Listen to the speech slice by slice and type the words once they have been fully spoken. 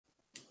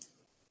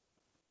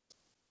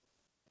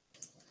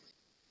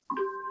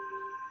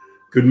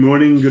Good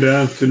morning, good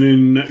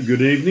afternoon,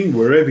 good evening,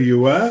 wherever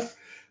you are.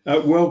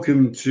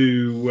 Welcome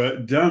to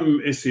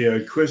Dumb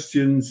SEO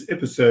Questions,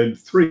 episode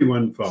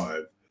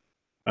 315.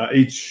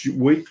 Each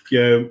week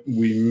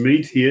we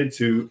meet here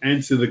to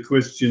answer the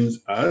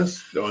questions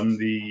asked on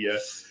the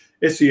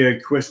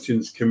SEO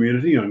Questions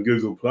community on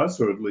Google+,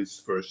 or at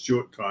least for a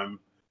short time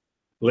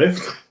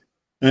left.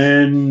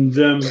 And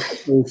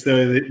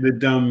also the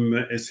Dumb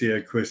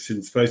SEO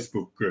Questions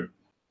Facebook group.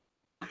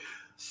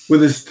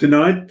 With us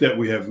tonight that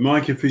we have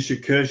Micah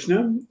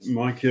Fisher-Kirshner.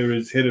 Micah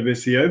is head of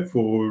SEO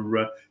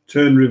for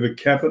Turn River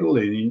Capital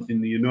in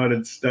the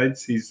United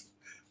States. He's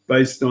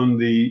based on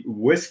the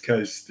west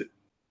coast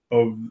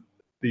of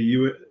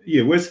the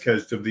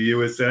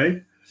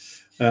USA,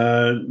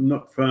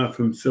 not far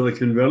from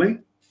Silicon Valley.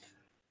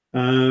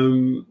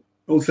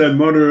 Also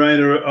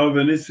moderator of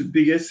a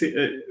big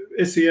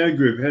SEO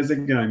group. How's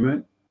it going,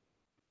 mate?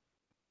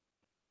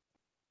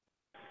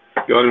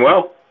 Going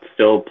well.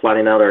 Still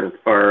planning out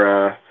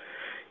our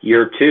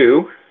year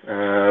two.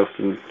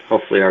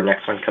 Hopefully our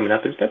next one coming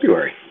up in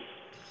February.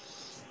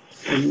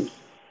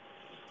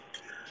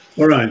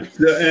 All right.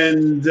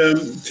 And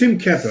Tim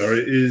Capper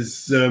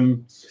is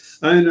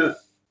owner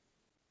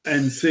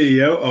and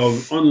CEO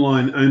of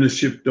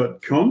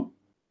onlineownership.com.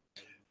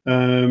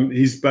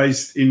 He's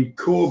based in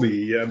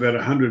Corby, about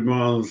 100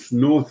 miles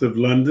north of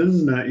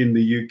London in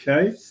the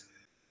UK.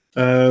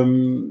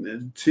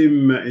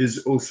 Tim is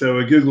also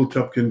a Google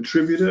top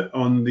contributor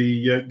on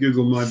the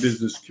Google My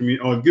Business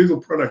community, or Google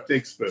product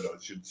expert, I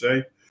should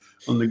say,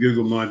 on the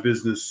Google My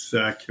Business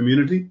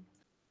community.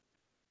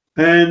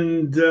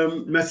 And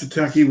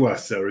Masataki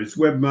Wasa is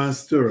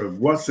webmaster of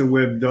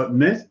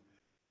wasaweb.net.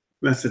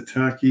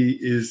 Masataki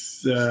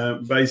is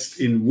based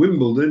in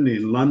Wimbledon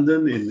in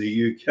London in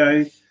the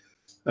UK.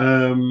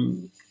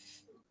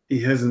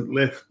 He hasn't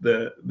left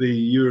the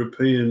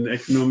European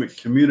Economic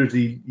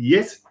Community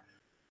yet.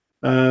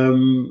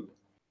 But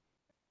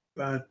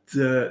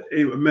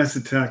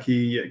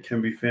Masataki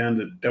can be found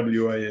at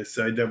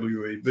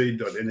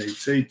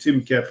wasaweb.net,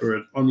 Tim Capper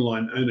at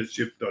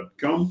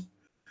onlineownership.com,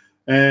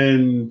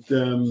 and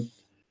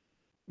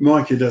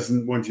Micah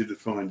doesn't want you to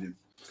find him.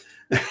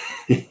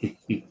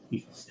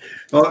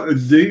 Oh,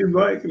 do you,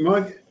 Mike?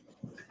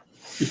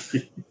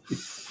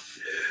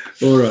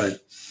 All right.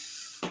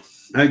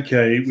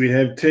 Okay, we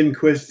have 10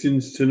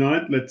 questions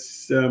tonight.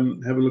 Let's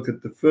have a look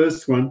at the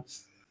first one.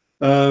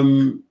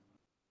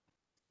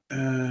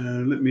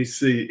 Let me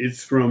see.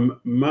 It's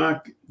from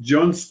Mark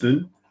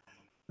Johnston.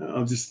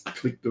 I'll just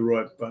click the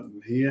right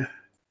button here.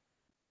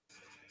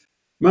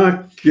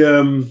 Mark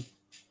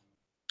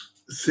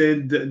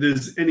said,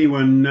 does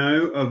anyone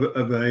know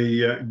of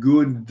a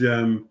good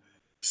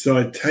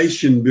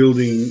citation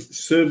building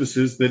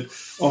services that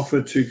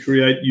offer to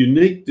create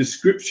unique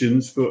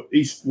descriptions for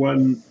each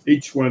one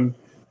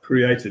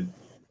created?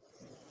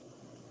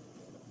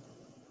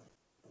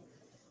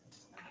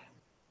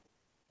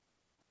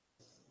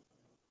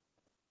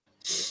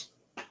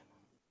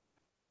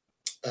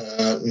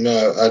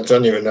 No, I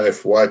don't even know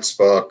if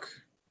Whitespark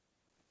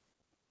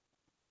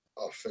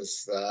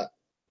offers that.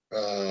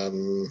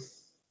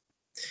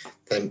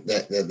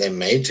 They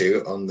may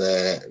do on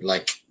their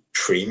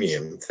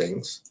premium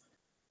things.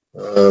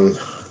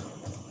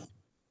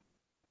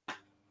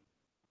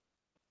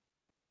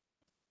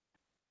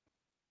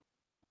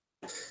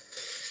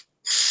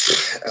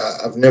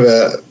 I've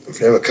never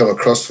come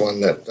across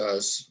one that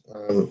does,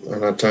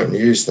 and I don't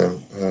use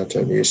them. I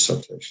don't use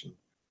citation.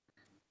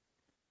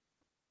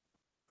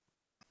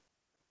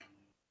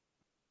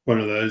 One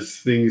of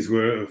those things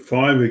where a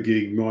fiber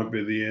gig might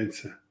be the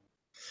answer.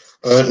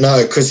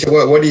 No, because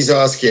what he's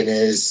asking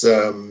is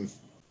if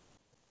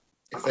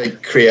they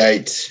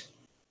create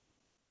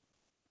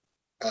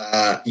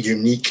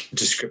unique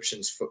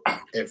descriptions for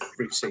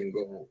every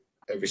single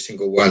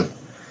one.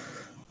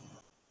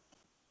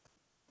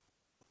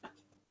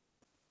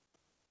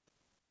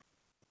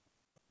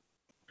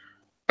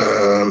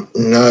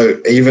 No,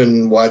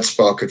 even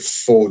Whitespark at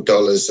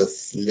 $4 a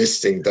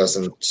listing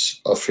doesn't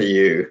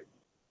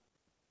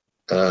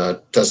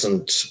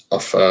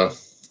offer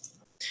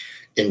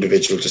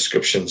individual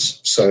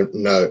descriptions. So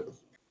no,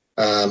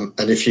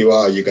 and if you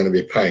are, you're going to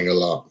be paying a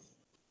lot.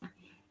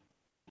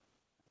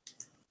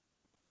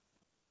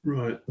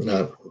 Right.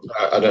 No,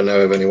 I don't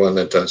know of anyone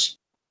that does.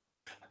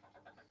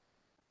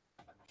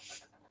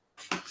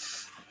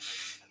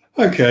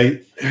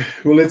 Okay,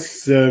 well,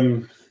 let's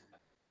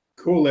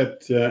call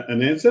that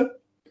an answer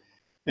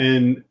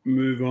and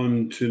move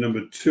on to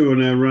number 2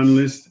 on our run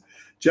list.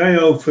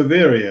 JL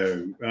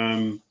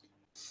Faverio.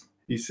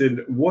 He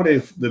said, what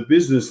if the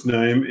business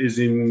name is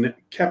in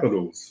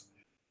capitals?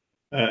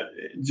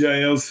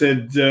 JL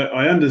said,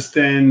 I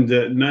understand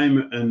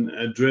name and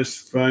address,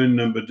 phone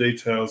number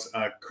details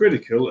are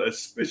critical,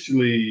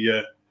 especially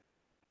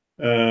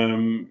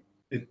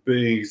it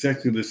being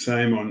exactly the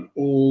same on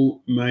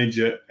all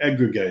major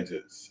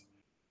aggregators.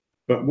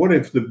 But what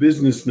if the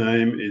business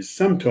name is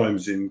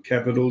sometimes in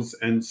capitals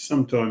and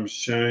sometimes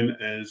shown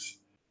as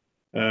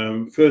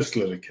first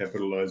letter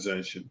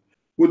capitalization?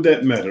 Would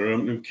that matter?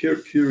 I'm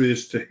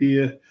curious to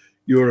hear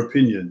your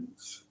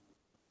opinions?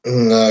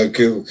 No,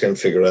 Google can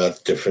figure out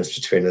the difference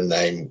between a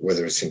name,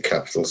 whether it's in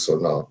capitals or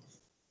not.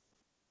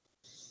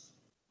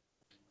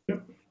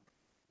 Yep.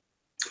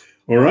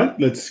 All right,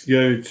 let's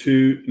go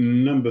to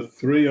number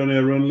 3 on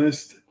our run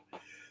list.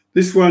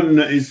 This one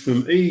is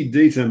from E.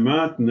 Dieter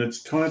Martin.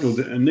 It's titled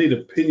 "Need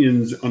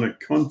Opinions on a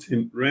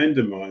Content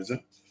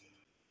Randomizer."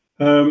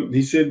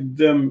 He said,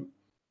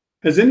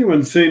 has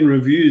anyone seen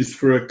reviews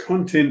for a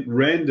content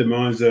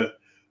randomizer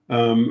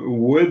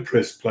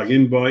WordPress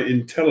plugin by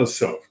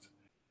IntelliSoft?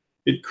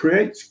 It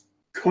creates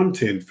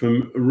content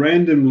from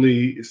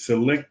randomly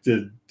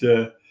selected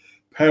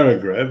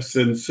paragraphs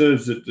and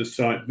serves it to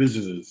site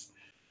visitors.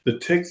 The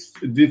text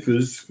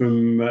differs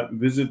from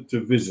visit to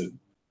visit.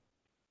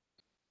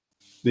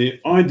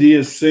 The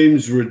idea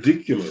seems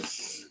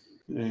ridiculous,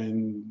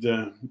 and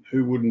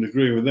who wouldn't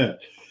agree with that?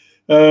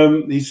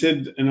 He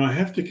said, and I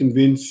have to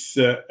convince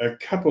a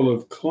couple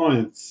of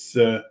clients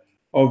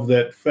of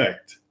that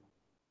fact.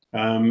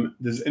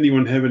 Does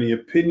anyone have any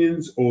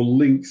opinions or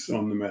links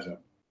on the matter?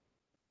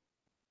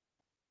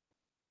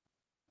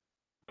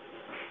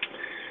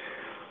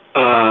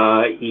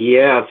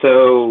 Yeah,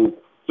 so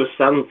this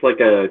sounds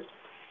like a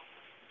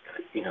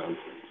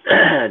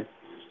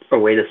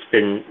way to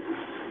spin,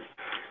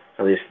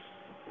 at least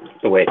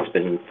the way it's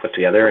been put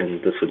together,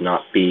 and this would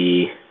not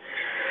be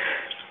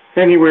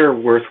anywhere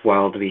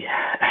worthwhile to be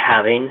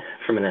having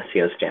from an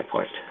SEO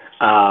standpoint.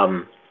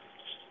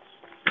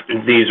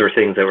 These were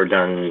things that were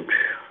done,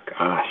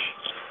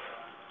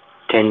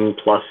 10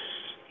 plus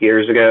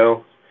years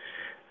ago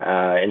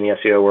in the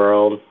SEO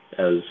world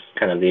as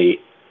kind of the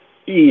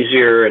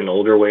easier and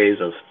older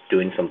ways of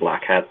doing some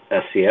black hat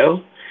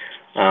SEO.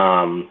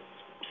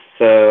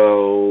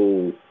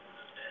 So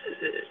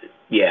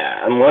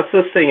yeah, unless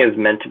this thing is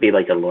meant to be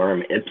like a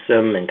lorem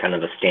ipsum and kind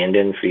of a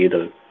stand-in for you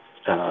to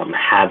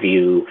have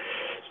you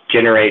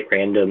generate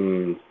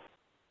random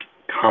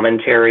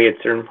commentary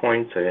at certain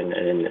points, and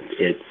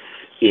it's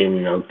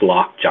in a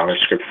block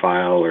JavaScript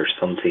file or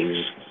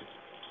something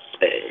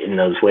in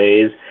those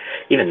ways,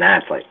 even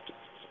that's like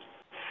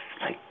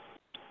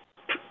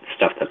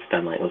stuff that's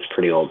done like was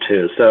pretty old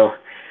too. So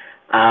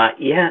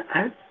yeah,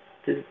 I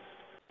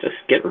just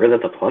get rid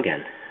of the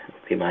plugin,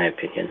 would be my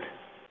opinion.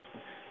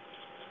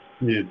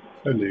 Yeah,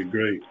 totally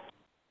agree.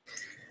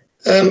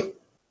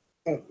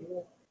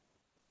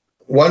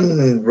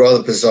 One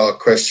rather bizarre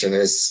question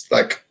is,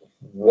 like,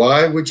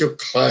 why would your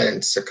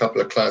clients, a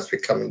couple of clients, be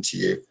coming to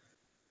you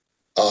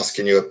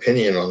asking your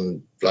opinion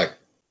on like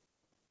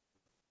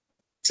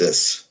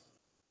this?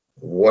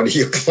 What are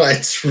your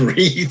clients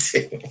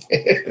reading?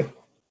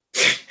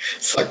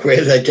 It's like,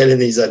 where are they getting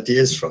these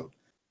ideas from?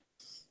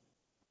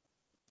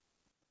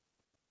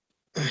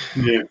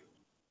 Yeah.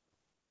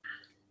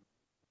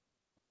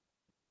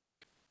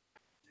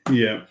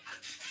 Yeah.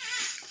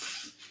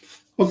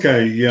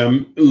 Okay,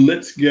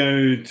 let's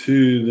go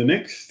to the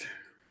next.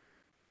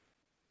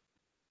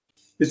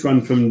 This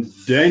one from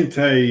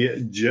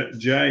Dante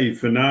J.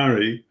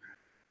 Finari.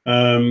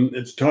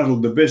 It's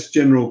titled "The Best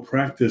General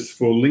Practice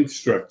for Link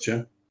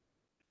Structure."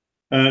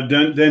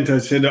 Dante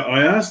said,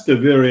 I asked a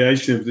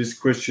variation of this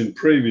question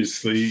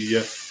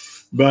previously,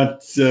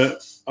 but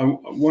I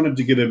wanted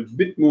to get a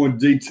bit more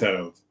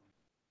detailed.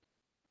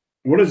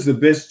 What is the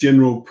best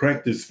general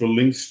practice for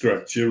link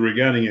structure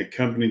regarding a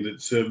company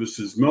that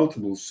services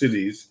multiple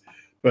cities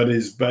but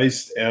is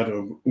based out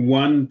of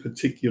one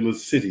particular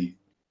city?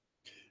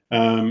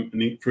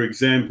 For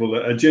example,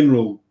 a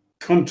general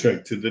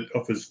contractor that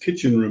offers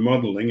kitchen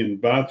remodeling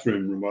and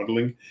bathroom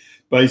remodeling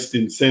based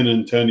in San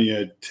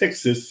Antonio,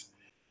 Texas,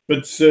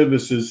 but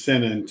services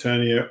San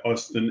Antonio,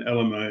 Austin,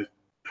 Alamo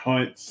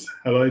Heights,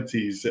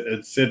 Halotes,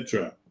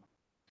 etc.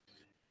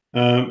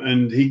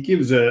 And he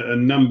gives a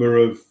number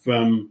of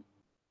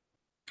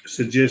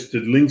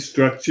suggested link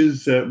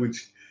structures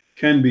which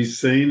can be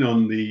seen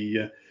on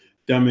the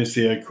Dumb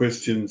SEO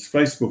Questions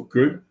Facebook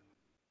group.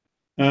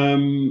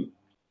 I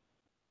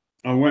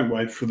won't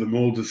wait for them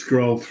all to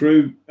scroll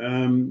through,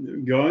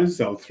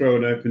 guys. I'll throw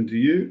it open to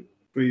you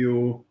for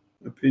your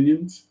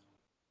opinions.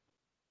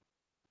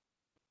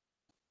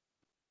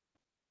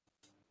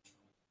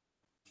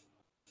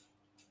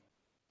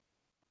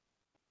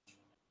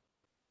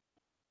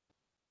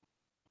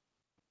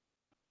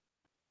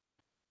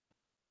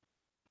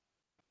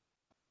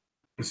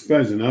 I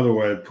suppose another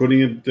way of putting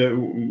it,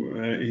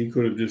 he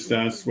could have just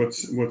asked,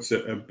 "What's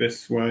a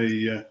best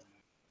way, a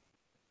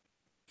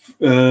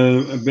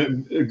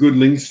good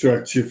link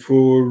structure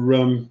for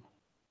a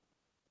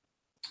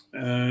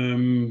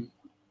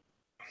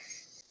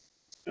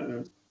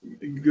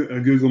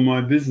Google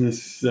My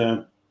Business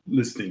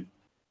listing?"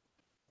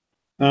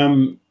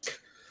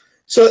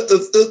 So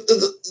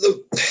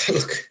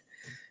look.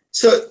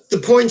 So the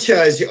point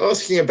here is you're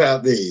asking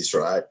about these,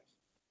 right?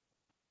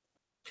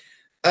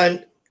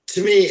 And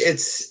to me,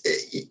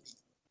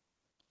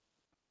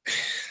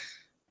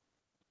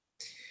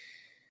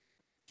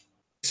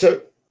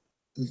 so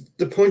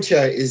the point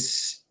here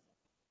is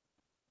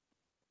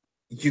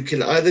you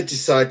can either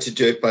decide to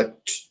do it by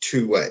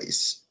two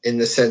ways. in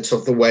the sense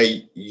of the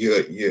way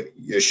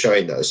you're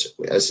showing those,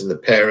 as in the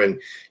parent,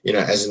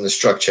 as in the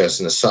structure, as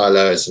in the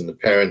silo, as in the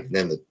parent, and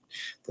then the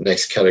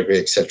next category,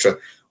 etc.,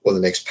 or the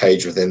next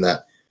page within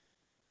that.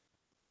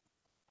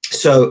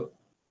 So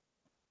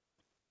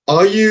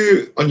are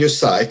you on your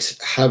site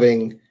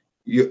having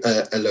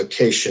a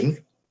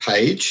location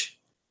page,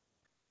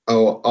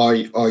 or are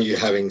you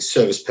having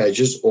service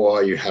pages, or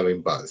are you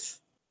having both,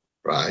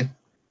 right?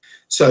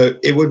 So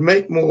it would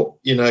make more,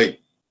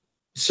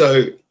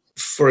 so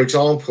for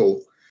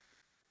example,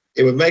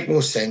 it would make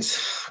more sense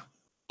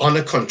on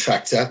a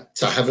contractor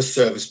to have a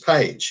service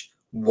page,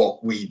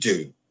 what we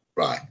do,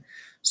 right?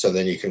 So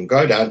then you can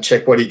go down,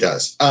 check what he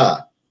does.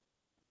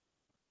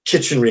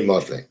 Kitchen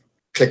remodeling,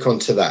 click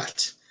onto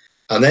that.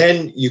 And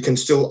then you can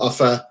still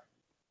offer,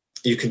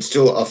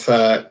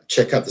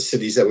 check out the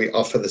cities that we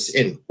offer this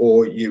in,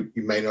 or you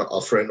may not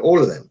offer in all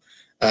of them.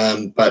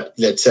 But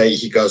let's say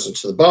he goes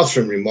into the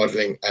bathroom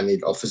remodeling and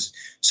it offers.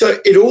 So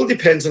it all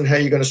depends on how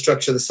you're going to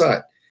structure the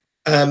site,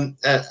 and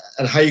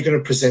how you're going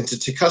to present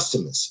it to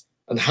customers,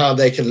 and how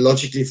they can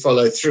logically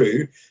follow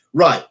through.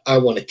 Right, I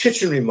want a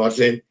kitchen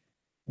remodeling.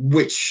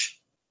 Which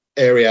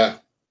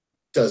area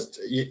does,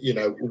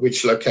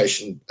 which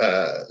location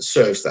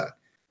serves that?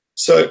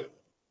 So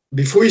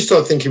before you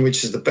start thinking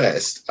which is the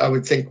best, I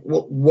would think,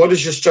 what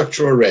is your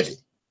structure already?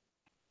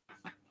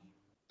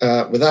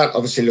 Without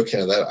obviously looking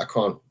at that, I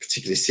can't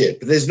particularly see it,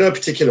 but there's no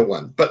particular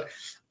one. But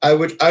I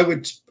would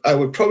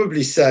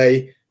probably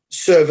say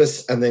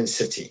service and then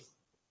city,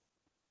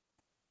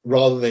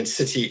 rather than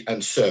city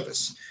and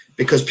service,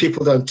 because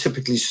people don't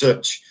typically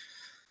search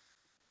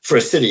for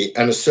a city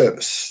and a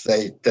service.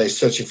 They're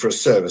searching for a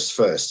service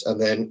first, and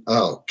then,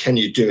 can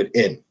you do it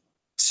in?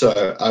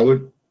 So I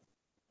would,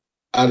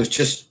 out of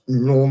just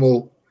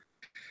normal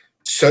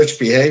search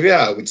behavior,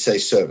 I would say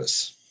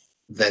service,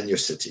 then your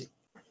city.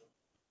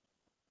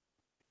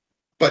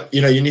 But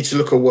you need to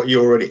look at what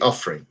you're already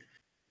offering.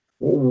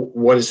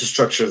 What is the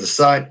structure of the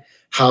site?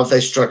 How have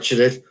they structured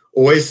it?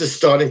 Or is this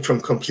starting from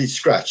complete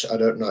scratch? I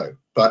don't know.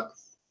 But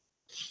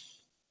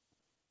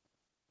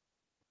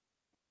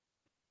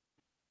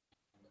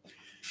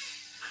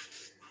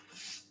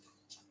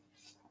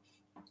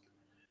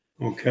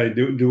Okay.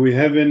 Do we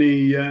have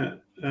any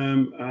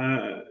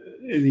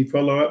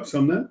follow-ups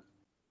on that?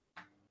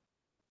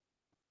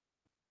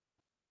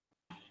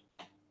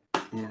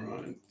 All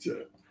right.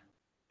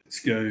 Let's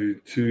go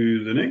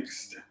to the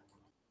next.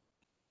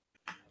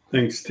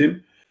 Thanks,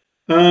 Tim.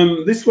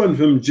 This one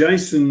from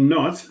Jason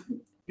Knott.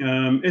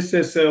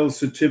 SSL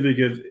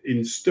certificate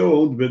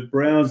installed, but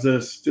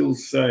browser still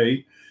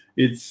say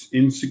it's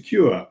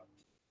insecure.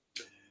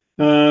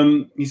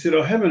 He said,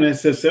 I have an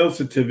SSL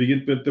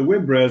certificate, but the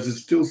web browsers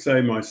still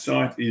say my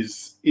site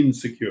is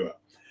insecure.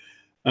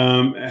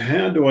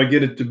 How do I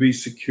get it to be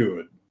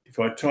secured? If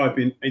I type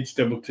in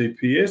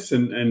HTTPS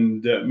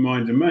and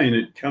my domain,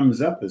 it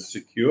comes up as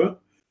secure.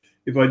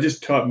 If I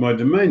just type my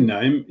domain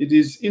name, it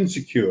is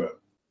insecure.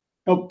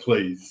 Help,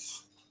 please.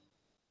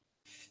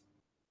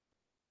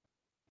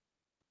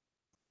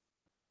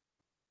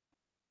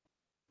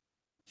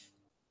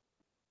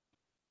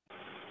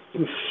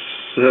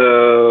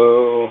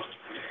 So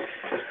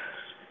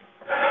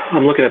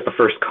I'm looking at the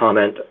first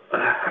comment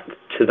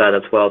to that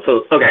as well.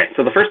 So, okay,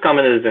 so the first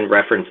comment is in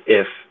reference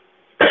if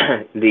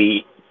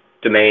the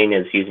domain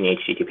is using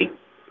HTTP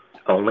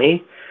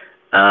only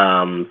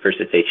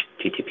versus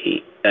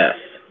HTTPS.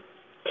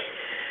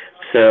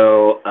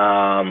 So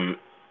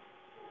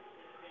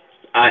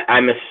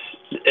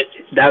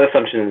that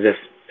assumption is if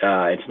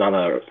it's not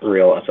a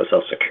real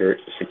SSL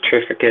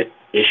certificate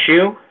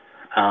issue.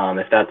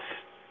 If that's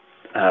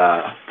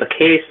the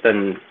case,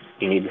 then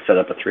you need to set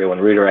up a 301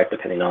 redirect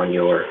depending on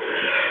your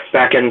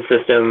backend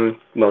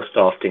system, most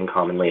often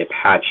commonly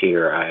Apache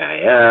or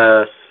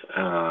IIS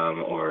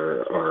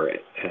or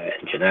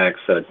Nginx.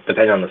 So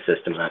depending on the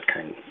system, that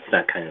kind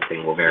of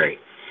thing will vary.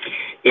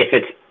 If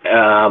it's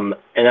an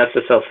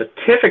SSL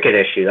certificate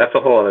issue, that's a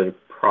whole other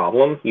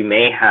problem. You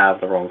may have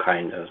the wrong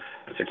kind of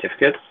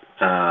certificates.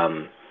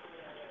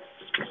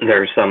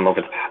 There's some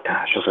over the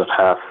past,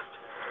 I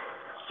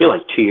feel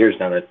like 2 years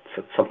now that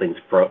something's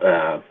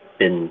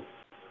been,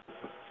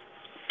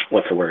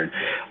 what's the word,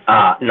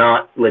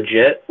 not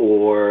legit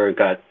or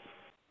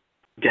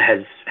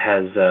has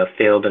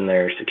failed in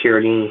their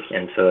security,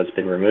 and so it's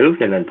been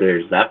removed, and then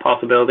there's that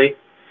possibility.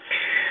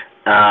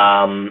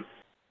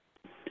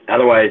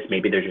 Otherwise,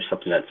 maybe there's just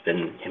something that's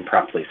been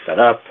improperly set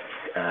up.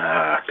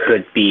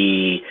 Could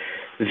be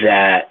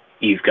that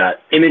you've got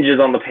images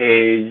on the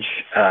page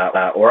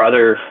or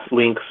other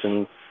links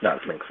and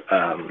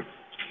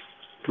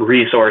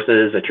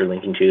resources that you're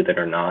linking to that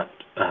are not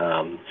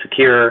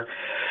secure.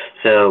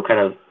 So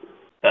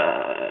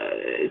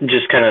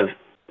just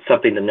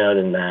something to note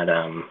in that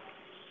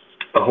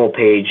a whole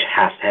page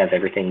has to have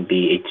everything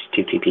be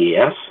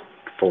HTTPS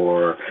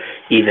for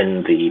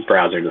even the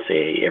browser to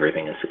say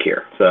everything is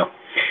secure. So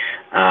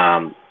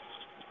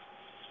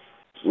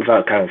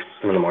without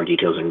some of the more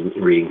details and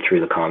reading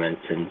through the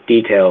comments and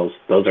details,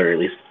 those are at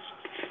least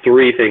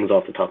 3 things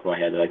off the top of my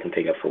head that I can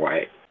think of for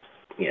why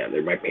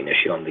there might be an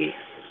issue on the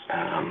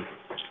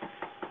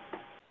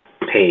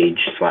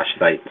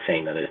page/site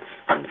saying that it's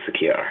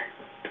unsecure.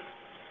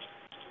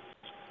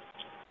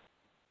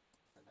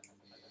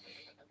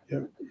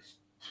 Yep.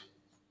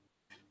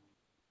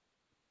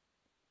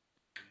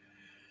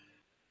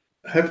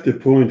 I have to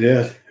point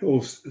out, oh,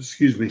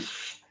 excuse me.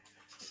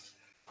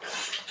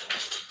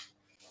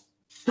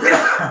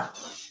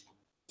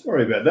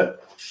 Sorry about that.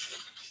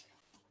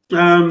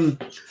 I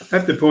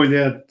have to point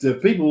out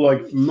people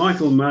like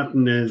Michael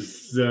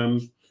Martinez,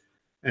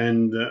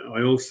 and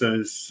I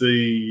also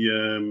see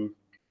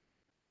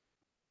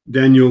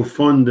Daniel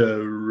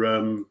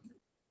Fonda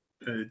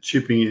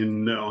chipping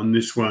in on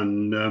this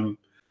one.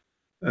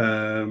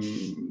 Yeah,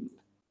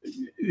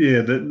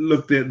 that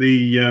looked at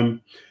the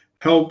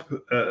help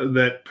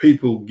that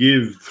people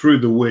give through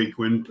the week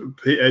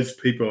as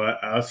people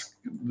ask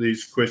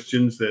these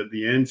questions, that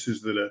the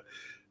answers that are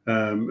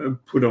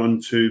put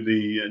onto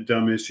the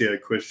Dumb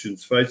SEO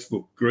Questions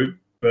Facebook group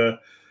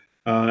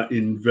are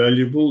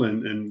invaluable,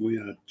 and we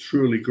are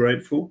truly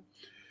grateful.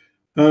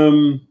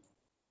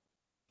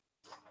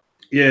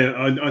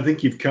 Yeah, I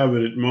think you've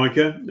covered it,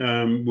 Micah.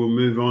 We'll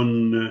move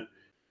on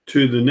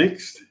to the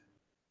next.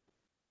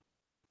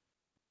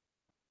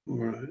 All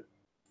right.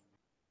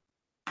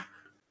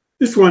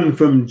 This one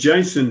from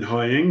Jason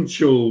Hyang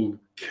Chul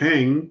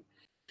Kang.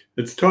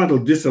 It's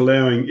titled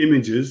Disallowing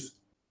Images.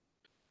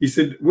 He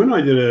said, when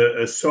I did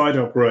a site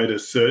operator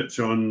search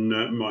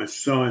on my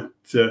site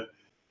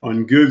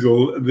on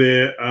Google,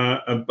 there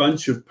are a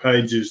bunch of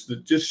pages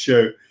that just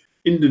show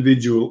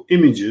individual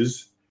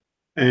images,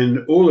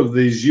 and all of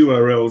these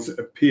URLs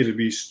appear to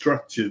be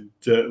structured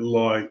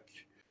like,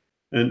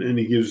 and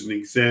he gives an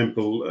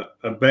example,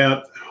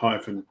 about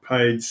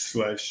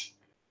 -page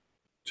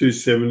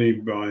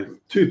 /270 by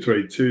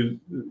 232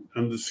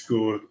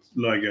 _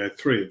 logo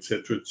 3,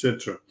 etc.,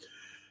 etc.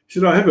 He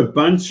said, I have a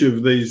bunch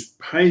of these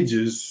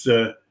pages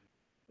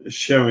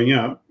showing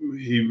up.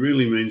 He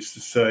really means to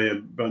say a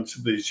bunch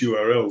of these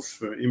URLs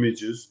for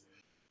images,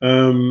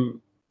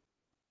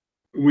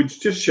 which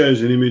just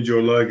shows an image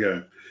or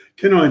logo.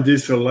 Can I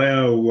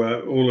disallow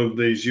all of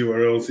these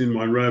URLs in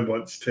my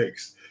robots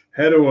text?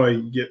 How do I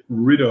get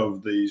rid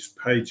of these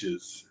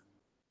pages?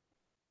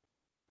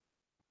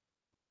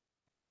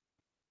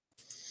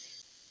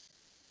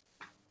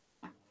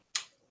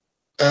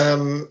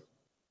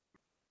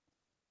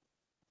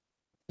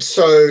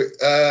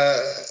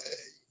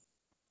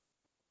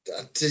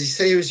 Did he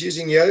say he was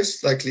using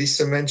Yoast, like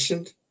Lisa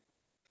mentioned?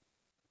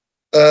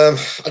 I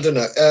don't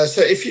know.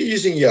 So if you're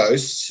using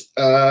Yoast,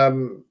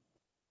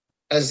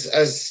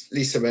 as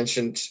Lisa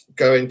mentioned,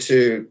 go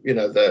into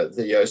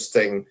the Yoast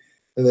thing,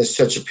 and there's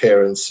search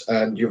appearance,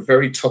 and your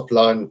very top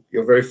line,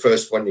 your very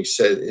first one you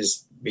said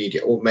is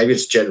media, or maybe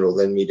it's general,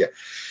 then media.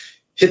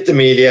 Hit the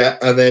media,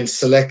 and then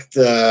select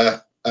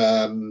the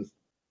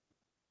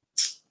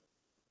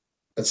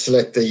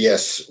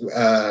yes.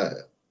 I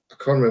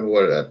can't remember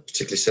what it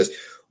particularly says.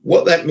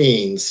 What that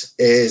means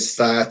is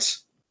that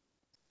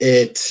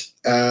it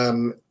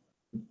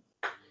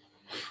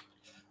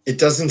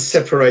doesn't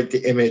separate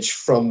the image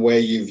from where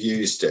you've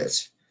used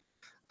it,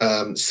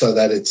 so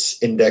that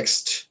it's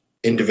indexed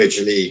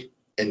individually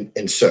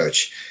in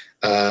search.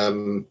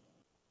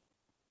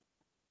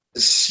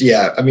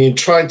 Yeah, I mean,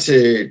 trying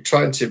to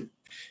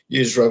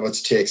use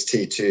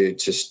robots.txt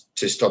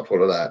to stop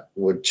all of that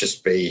would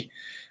just be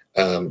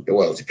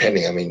well,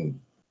 depending. I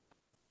mean,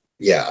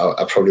 yeah,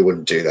 I probably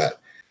wouldn't do that.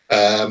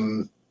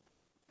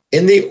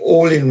 In the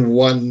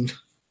all-in-one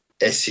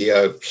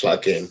SEO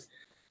plugin,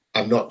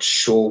 I'm not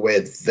sure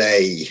where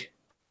they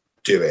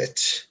do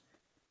it,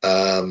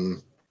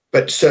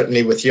 but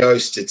certainly with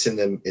Yoast, it's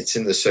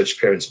in the search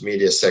appearance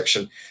media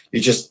section.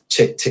 You just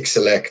tick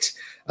select,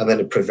 and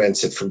then it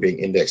prevents it from being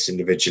indexed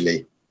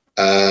individually.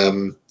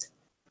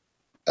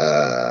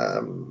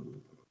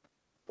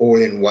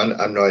 All-in-one,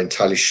 I'm not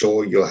entirely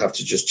sure. You'll have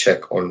to just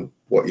check on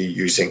what you're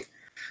using.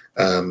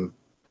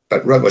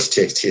 But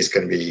robots.txt is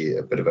going to be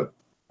a bit of a,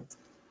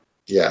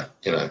 yeah.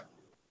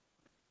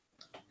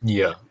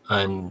 Yeah,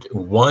 and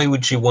why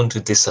would you want to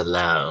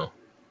disallow?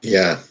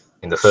 Yeah.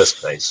 In the first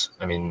place,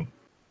 I mean,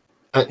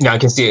 now I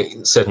can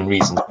see certain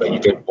reasons where you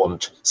don't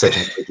want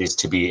certain images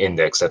to be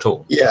indexed at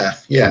all. Yeah.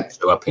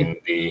 Show up in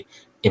the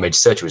image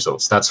search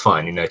results. That's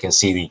fine. I can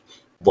see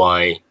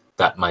why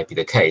that might be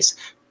the case.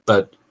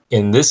 But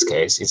in this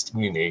case,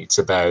 it's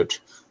about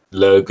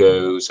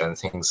logos and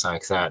things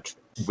like that,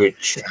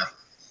 which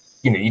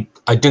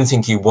I don't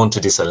think you want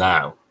to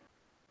disallow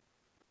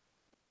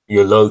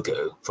your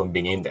logo from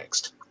being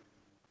indexed.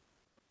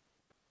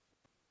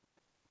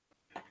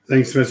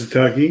 Thanks,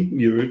 Masataki.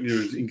 You're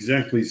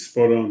exactly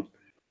spot on.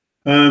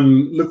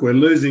 Look, we're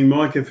losing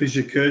Micah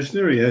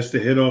Fisher-Kirchner. He has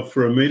to head off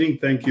for a meeting.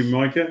 Thank you,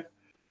 Micah.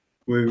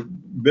 We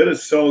better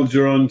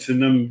soldier on to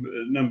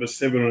number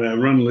 7 on our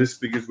run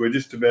list, because we're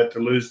just about to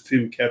lose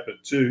Tim Capper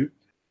too.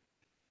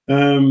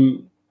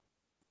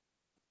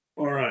 All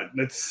right,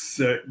 let's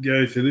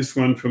go to this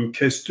one from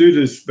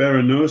Kęstutis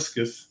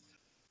Baranauskas.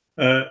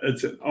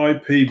 It's an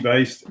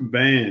IP-based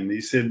ban. He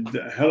said,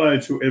 hello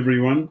to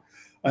everyone.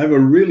 I have a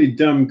really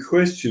dumb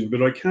question,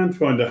 but I can't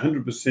find a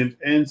 100%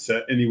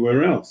 answer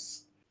anywhere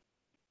else.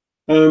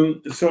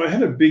 So I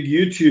had a big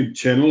YouTube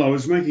channel. I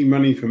was making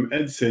money from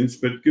AdSense,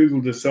 but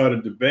Google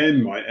decided to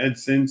ban my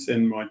AdSense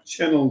and my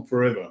channel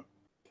forever.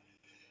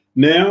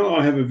 Now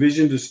I have a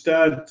vision to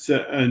start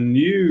a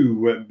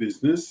new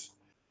business,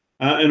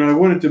 and I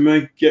wanted to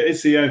make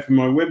SEO for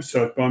my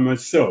website by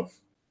myself.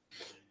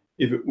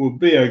 If it will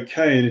be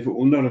okay and if it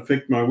will not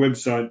affect my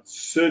website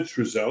search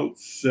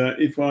results,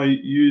 if I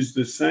use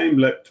the same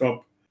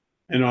laptop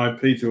and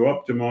IP to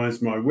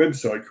optimize my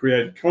website,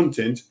 create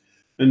content,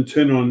 and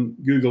turn on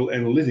Google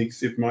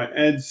Analytics if my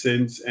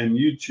AdSense and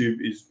YouTube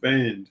is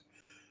banned.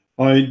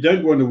 I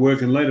don't want to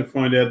work and later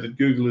find out that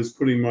Google is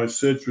putting my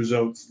search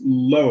results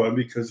lower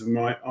because of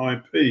my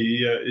IP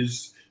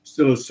is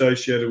still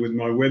associated with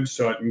my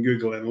website and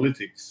Google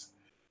Analytics.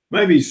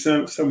 Maybe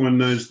someone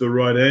knows the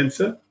right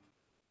answer.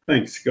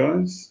 Thanks,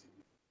 guys.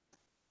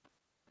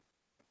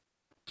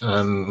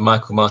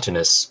 Michael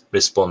Martinez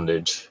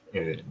responded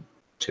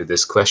to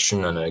this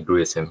question, and I agree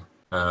with him.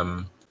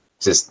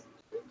 Says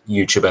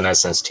YouTube and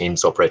AdSense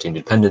teams operate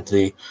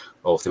independently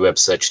of the web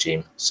search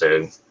team,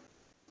 so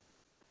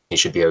he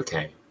should be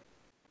okay.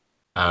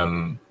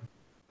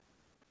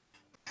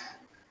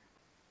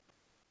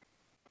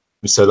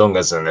 So long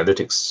as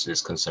analytics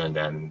is concerned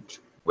and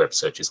web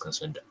search is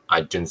concerned,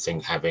 I don't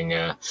think having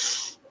a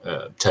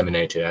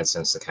terminated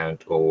AdSense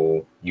account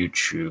or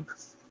YouTube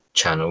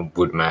channel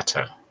would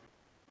matter.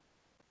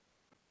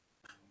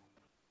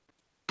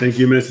 Thank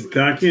you,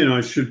 Masataki. And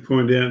I should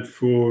point out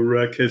for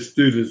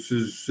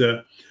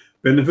Kestudis'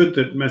 benefit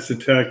that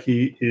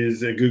Masataki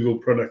is a Google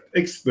product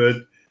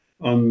expert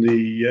on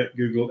the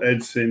Google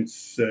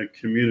AdSense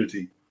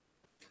community.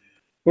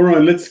 All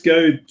right, let's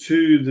go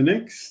to the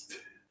next.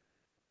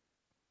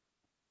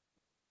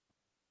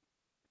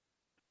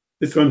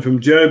 This one from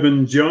Job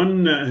and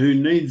John, who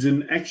needs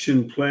an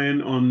action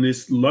plan on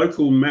this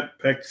local map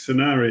pack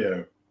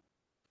scenario.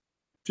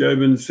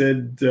 Jobin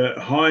said,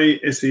 hi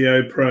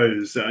SEO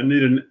pros, I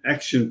need an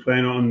action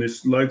plan on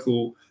this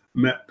local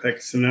map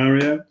pack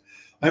scenario.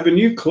 I have a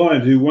new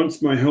client who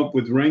wants my help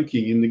with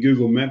ranking in the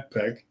Google Map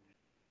Pack.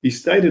 He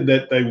stated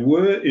that they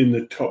were in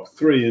the top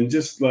 3, and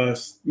just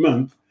last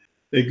month,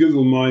 their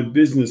Google My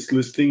Business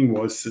listing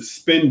was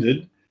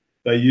suspended.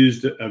 They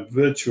used a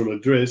virtual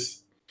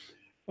address.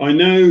 I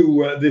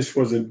know this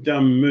was a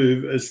dumb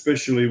move,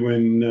 especially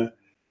when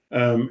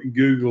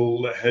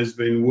Google has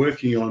been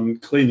working on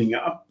cleaning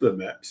up the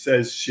maps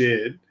as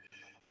shared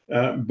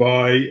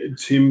by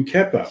Tim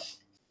Capper.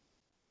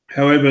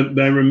 However,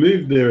 they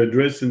removed their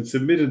address and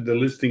submitted the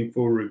listing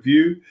for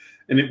review,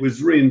 and it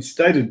was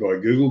reinstated by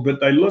Google, but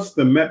they lost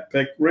the map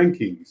pack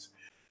rankings,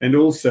 and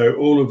also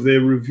all of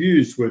their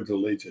reviews were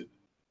deleted.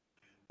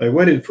 They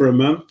waited for a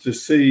month to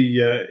see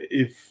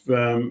if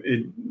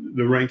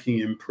the ranking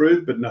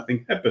improved, but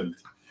nothing happened.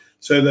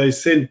 So they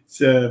sent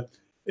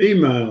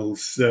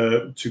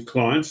emails to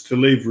clients to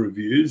leave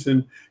reviews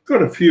and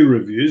got a few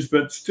reviews,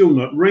 but still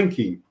not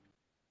ranking.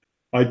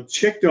 I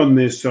checked on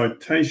their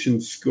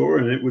citation score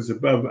and it was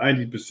above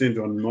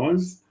 80% on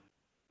Moz.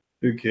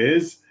 Who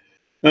cares?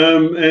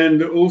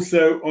 And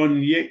also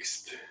on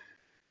Yext.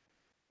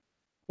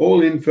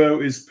 All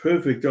info is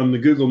perfect on the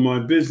Google My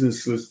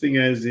Business listing,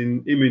 as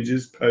in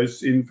images,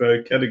 posts,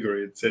 info,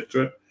 category,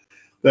 etc.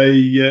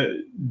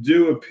 They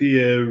do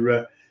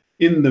appear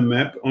in the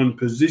map on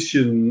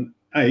position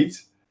 8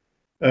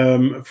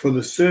 for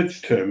the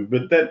search term,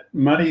 but that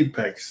money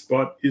pack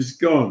spot is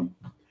gone.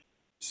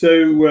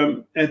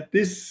 So at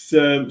this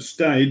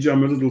stage,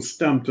 I'm a little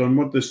stumped on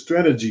what the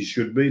strategy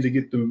should be to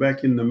get them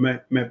back in the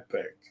map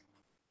pack.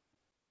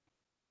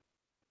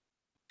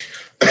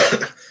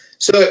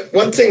 So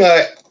one thing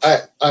I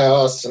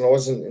asked, and I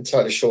wasn't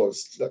entirely sure,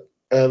 was, look,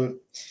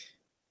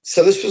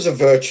 so this was a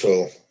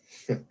virtual.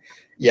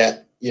 Yeah,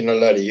 you're not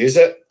allowed to use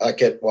it. I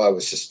get why it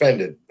was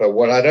suspended, but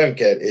what I don't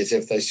get is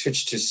if they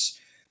switched to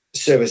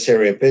service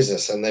area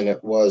business and then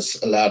it was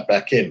allowed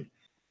back in.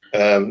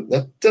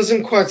 That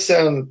doesn't quite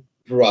sound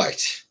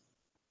right,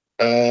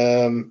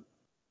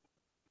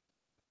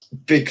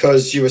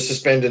 because you were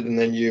suspended and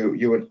then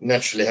you would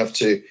naturally have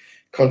to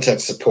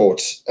contact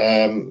support.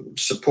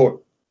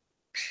 Support,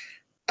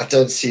 I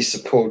don't see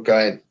support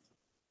going,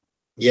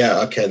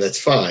 yeah, okay, that's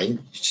fine,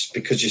 just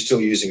because you're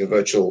still using a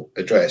virtual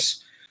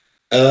address.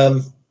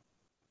 But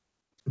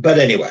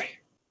anyway,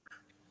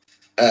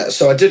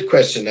 so I did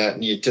question that,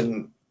 and you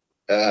didn't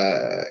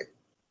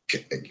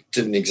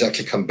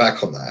exactly come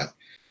back on that,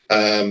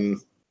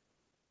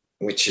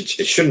 which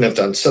it shouldn't have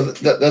done. So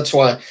that's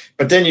why.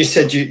 But then you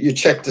said you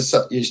checked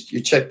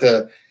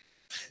the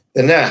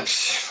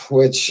NAPs,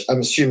 which I'm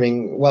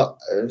assuming. Well,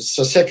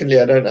 so secondly,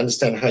 I don't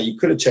understand how you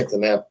could have checked the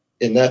NAP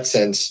in that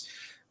sense,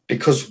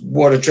 because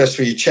what address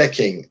were you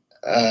checking?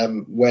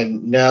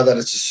 When now that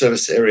it's a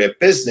service area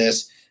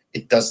business,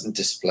 it doesn't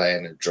display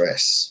an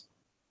address.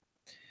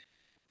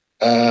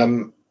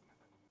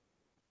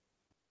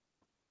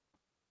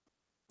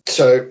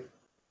 So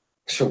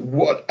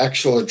what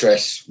actual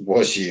address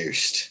was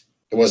used?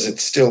 Was it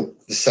still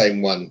the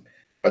same one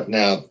But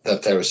now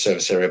that they're a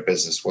service area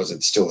business, was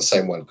it still the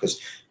same one? Because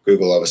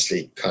Google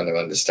obviously kind of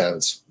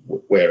understands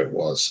where it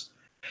was.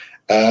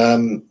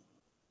 But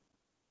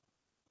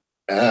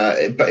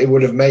it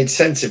would have made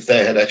sense if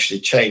they had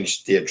actually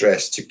changed the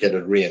address to get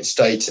it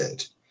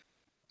reinstated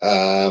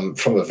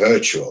from a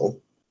virtual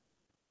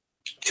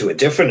to a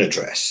different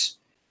address.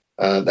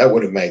 That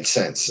would have made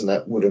sense, and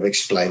that would have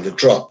explained the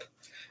drop.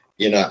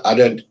 I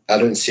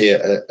don't see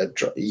a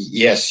drop.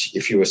 Yes,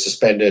 if you were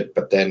suspended,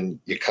 but then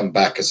you come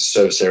back as a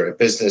service area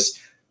business,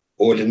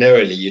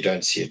 ordinarily you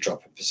don't see a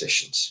drop in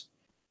positions.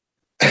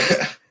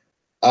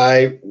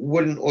 I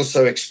wouldn't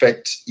also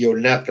expect your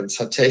NAP and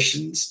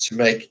citations to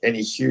make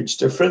any huge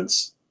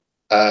difference.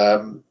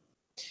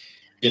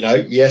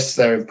 Yes,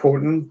 they're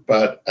important,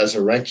 but as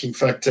a ranking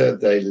factor,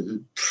 they're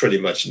pretty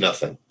much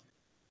nothing.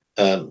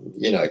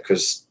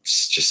 Because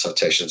just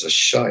citations are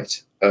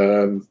shite.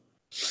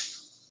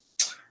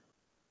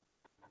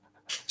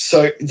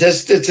 So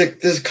there's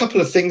a couple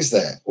of things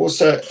there.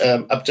 Also,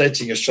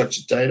 updating your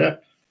structured data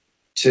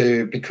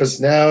because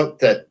now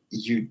that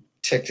you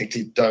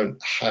technically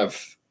don't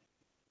have,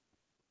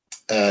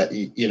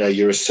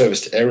 you're a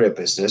serviced area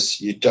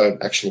business, you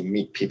don't actually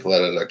meet people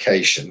at a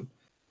location.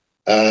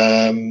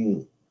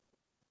 You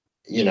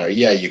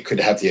could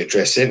have the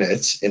address in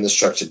the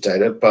structured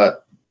data,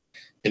 but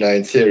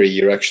in theory,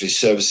 you're actually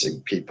servicing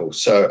people.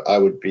 So I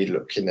would be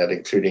looking at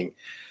including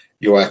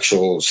your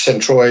actual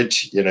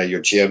centroid,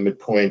 your geo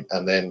midpoint,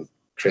 and then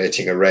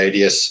creating a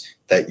radius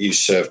that you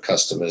serve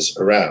customers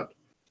around.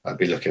 I'd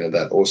be looking at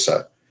that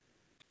also.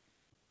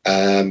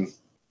 But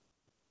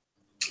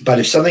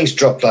if something's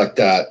dropped like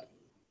that,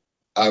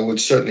 I would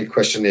certainly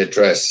question the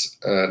address.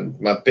 And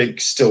my big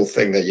still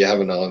thing that you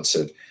haven't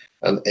answered,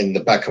 and in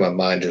the back of my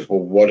mind is, well,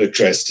 what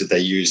address did they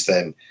use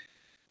then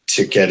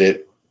to get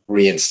it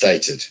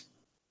reinstated?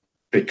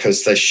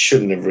 Because they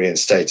shouldn't have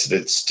reinstated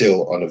it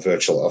still on a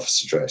virtual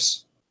office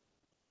address.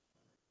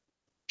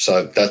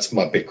 So that's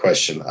my big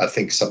question. I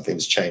think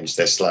something's changed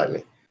there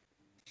slightly.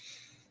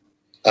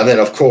 And then,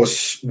 of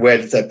course, where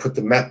did they put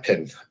the map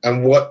pin?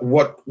 And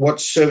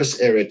what service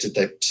area did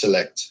they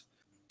select?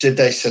 Did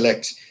they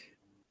select,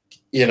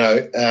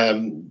 like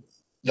in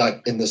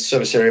the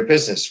service area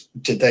business,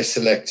 did they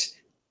select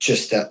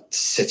just that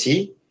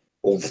city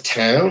or the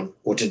town?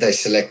 Or did they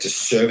select a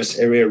service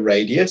area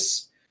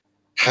radius?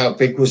 How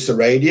big was the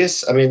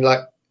radius? I mean,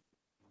 like,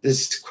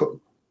 there's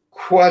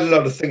quite a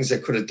lot of things they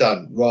could have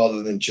done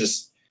rather than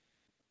just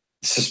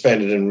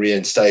suspended and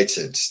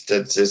reinstated.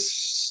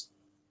 There's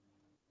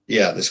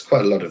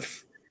quite a lot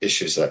of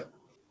issues there,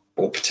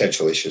 or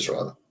potential issues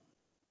rather.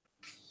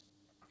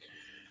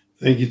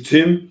 Thank you,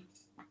 Tim.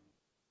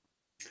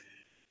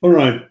 All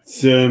right.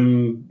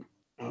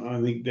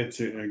 I think that's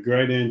a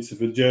great answer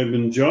for Job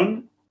and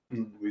John.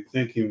 We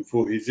thank him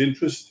for his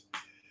interest.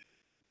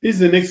 Here's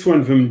the next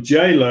one from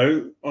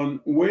JLo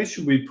on where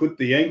should we put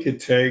the anchor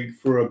tag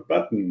for a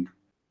button?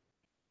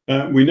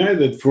 We know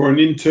that for an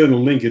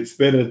internal link, it's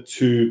better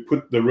to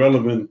put the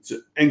relevant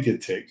anchor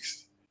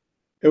text.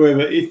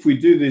 However, if we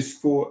do this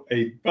for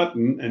a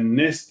button and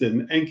nest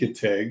an anchor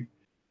tag,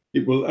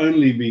 it will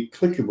only be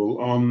clickable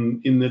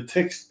in the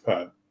text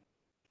part.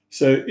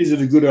 So is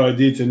it a good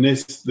idea to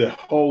nest the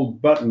whole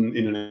button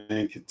in an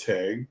anchor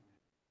tag?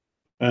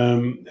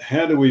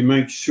 How do we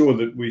make sure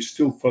that we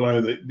still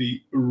follow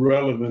the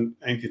relevant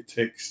anchor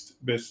text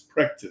best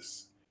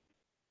practice?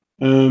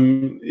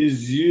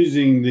 Is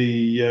using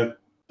the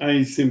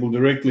A symbol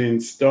directly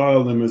and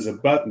style them as a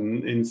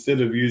button instead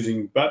of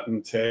using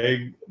button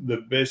tag the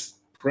best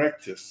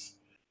practice?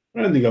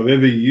 I don't think I've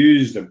ever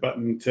used a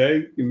button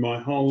tag in my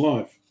whole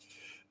life.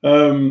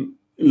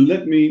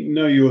 Let me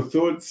know your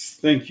thoughts.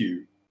 Thank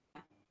you.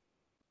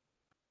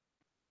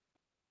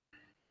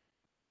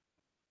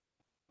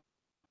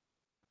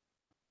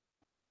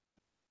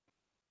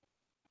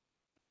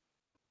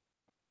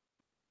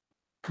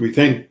 We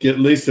thank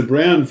Lisa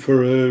Brown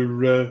for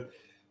her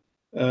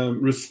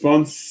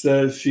response.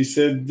 She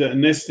said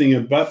nesting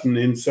a button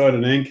inside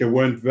an anchor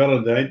won't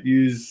validate.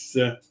 Use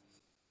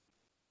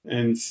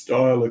and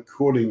style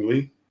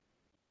accordingly.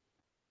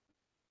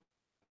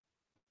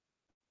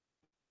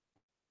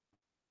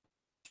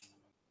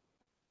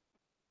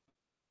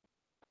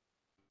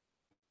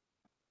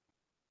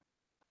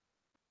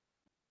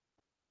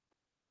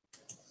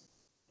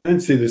 I don't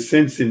see the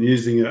sense in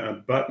using a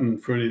button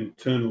for an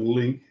internal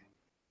link.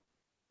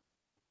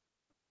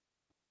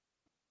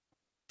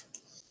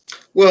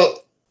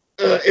 Well,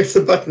 if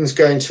the button's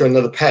going to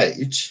another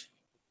page,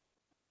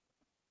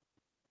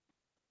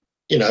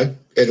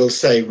 it'll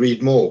say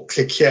read more,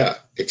 click here,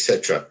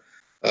 etc.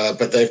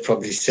 But they've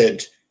probably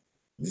said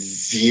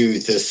view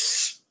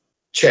this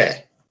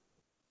chair,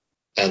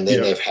 and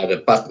then they've had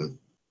a button.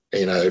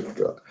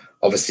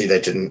 Obviously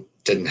they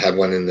didn't have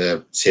one in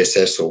the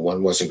CSS, or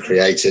one wasn't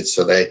created,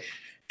 so they're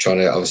trying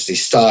to obviously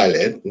style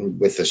it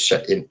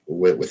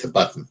with a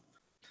button.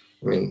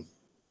 I mean,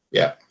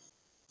 yeah.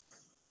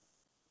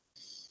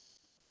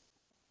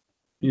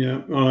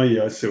 Yeah. Oh,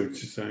 yeah. I see what you're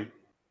saying.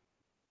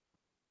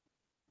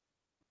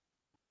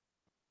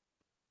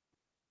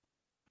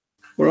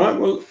 All right.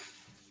 Well,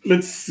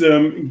 let's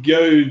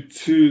go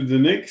to the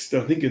next.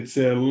 I think it's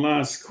our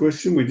last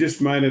question. We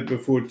just made it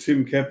before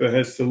Tim Capper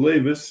has to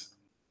leave us,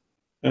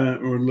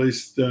 or at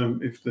least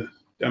if the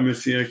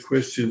SEO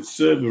Questions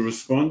server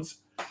responds.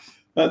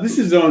 This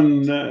is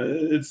on,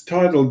 it's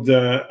titled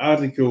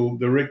Article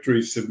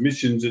Directory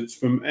Submissions. It's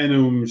from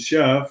Anum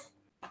Shaf.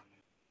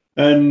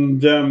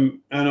 And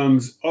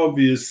Anum's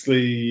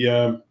obviously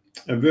a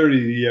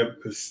very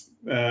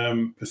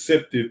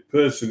perceptive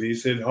person. He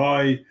said,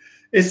 "Hi,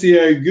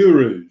 SEO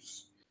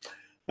gurus."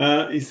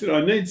 He said,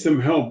 "I need some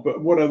help,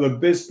 but what are the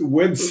best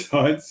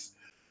websites?"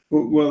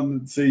 Well,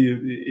 let's see,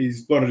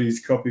 he's blotted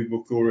his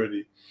copybook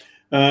already.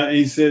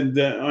 He said,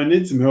 "I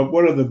need some help.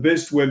 What are the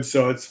best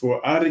websites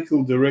for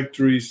article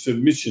directory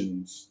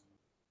submissions?"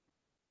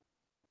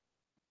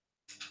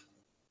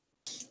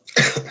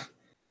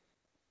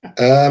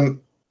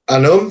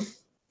 Anum,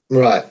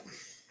 right.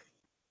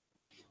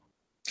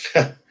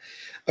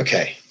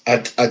 Okay,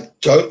 I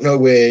don't know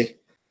where,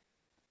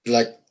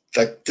 like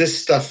this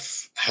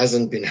stuff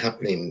hasn't been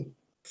happening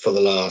for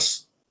the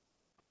last,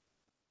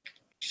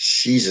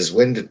 Jesus,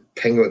 when did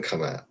Penguin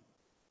come out?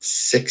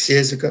 6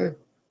 years ago?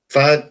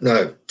 5?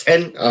 No,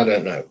 10? I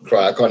don't know.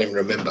 I can't even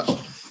remember.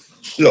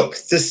 Look,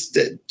 this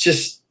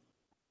just,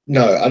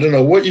 no, I don't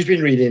know what you've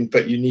been reading,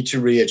 but you need to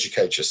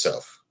re-educate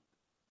yourself.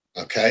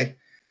 Okay?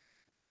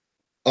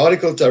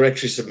 Article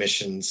directory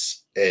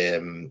submissions,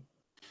 no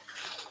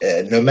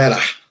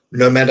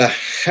matter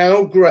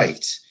how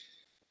great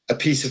a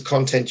piece of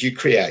content you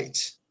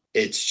create,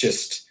 it's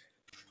just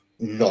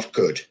not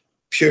good,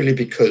 purely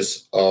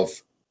because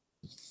of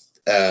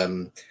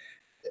the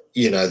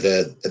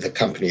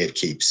company it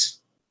keeps.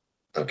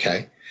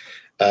 Okay.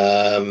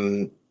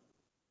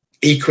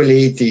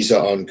 Equally, these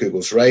are on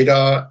Google's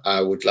radar.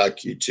 I would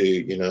like you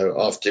to,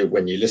 after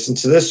when you listen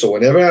to this or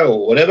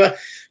whatever,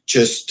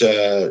 just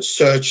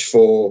search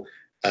for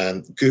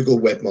Google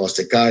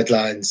Webmaster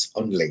Guidelines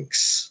on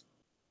links,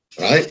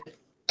 right?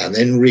 And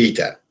then read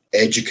that,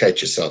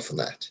 educate yourself on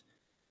that.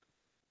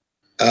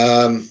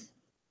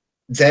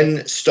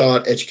 Then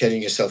start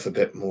educating yourself a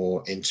bit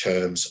more in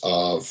terms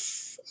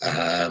of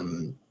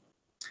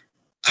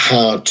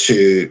how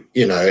to,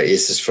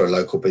 is this for a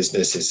local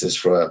business? Is this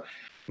for a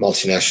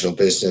multinational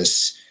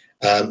business?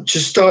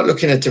 Just start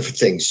looking at different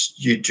things.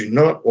 You do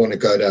not want to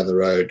go down the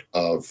road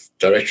of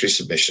directory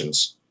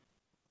submissions.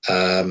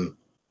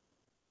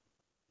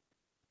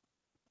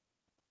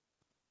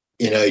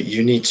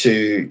 You need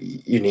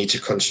to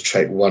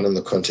concentrate on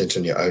the content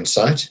on your own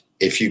site.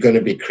 If you're going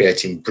to be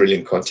creating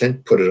brilliant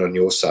content, put it on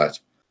your site.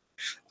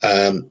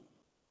 And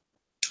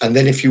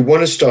then if you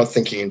want to start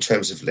thinking in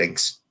terms of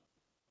links,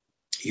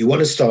 you want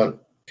to start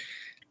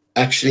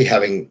actually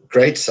having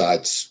great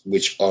sites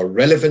which are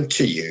relevant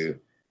to you,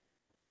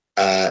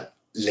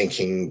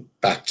 linking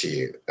back to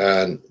you.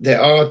 And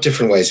there are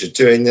different ways of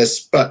doing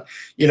this, but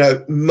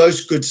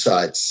most good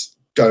sites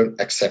don't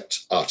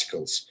accept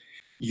articles.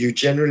 You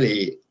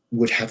generally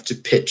would have to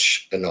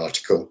pitch an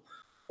article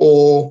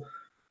or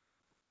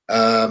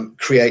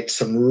create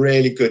some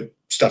really good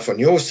stuff on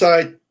your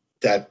site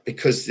that,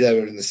 because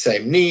they're in the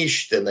same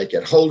niche, then they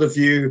get hold of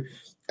you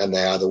and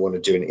they either want to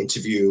do an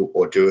interview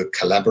or do a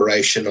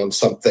collaboration on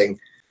something,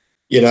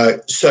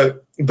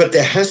 but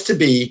there has to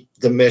be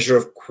the measure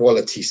of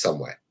quality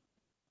somewhere.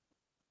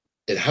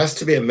 It has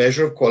to be a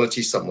measure of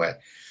quality somewhere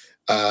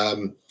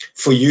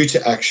for you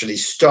to actually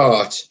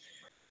start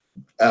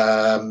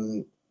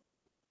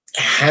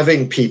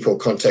having people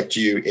contact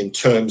you in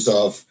terms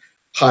of,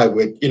 hi,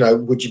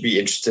 would you be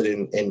interested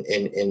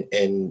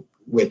in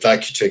we'd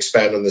like you to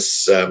expand on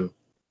this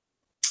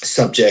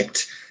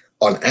subject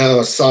on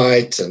our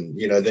site, and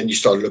then you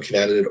start looking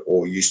at it,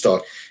 or you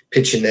start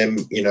pitching them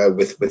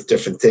with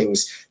different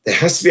things. There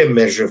has to be a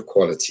measure of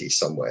quality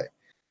somewhere,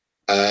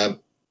 and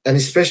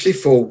especially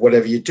for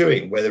whatever you're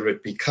doing, whether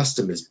it be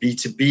customers,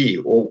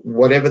 B2B, or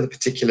whatever the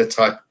particular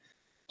type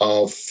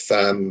of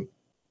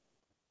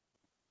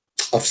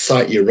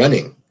site you're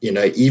running,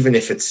 even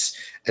if it's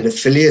an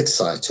affiliate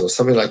site or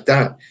something like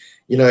that,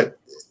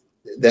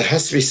 there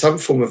has to be some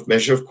form of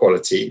measure of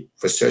quality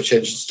for search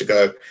engines to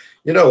go,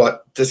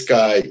 what, this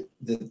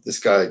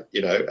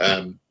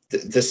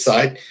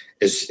site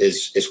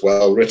is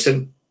well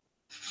written.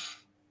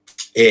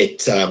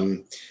 It's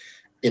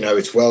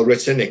well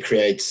written. It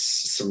creates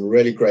some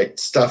really great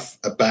stuff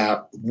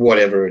about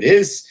whatever it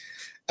is,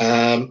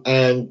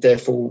 and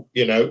therefore,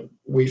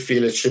 we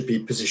feel it should be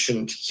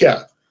positioned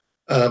here.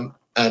 And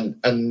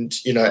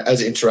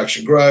as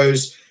interaction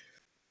grows,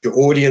 your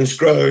audience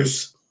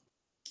grows,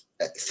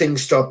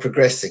 things start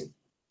progressing.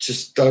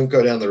 Just don't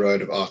go down the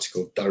road of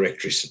article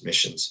directory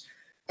submissions.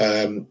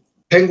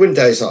 Penguin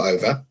days are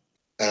over.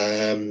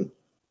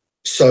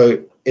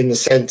 So in the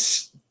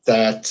sense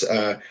that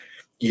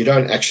you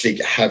don't actually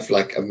have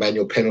like a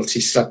manual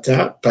penalty slapped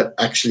out, but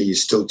actually you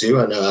still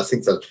do. I know, I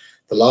think that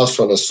the last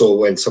one I saw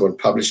when someone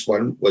published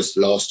one was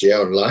last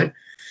year online.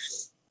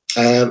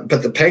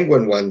 But the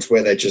Penguin ones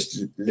where they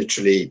just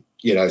literally,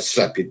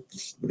 slap you,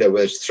 they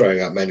were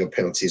throwing out manual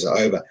penalties are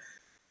over.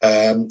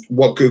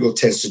 What Google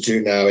tends to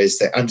do now is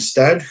they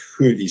understand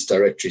who these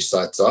directory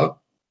sites are.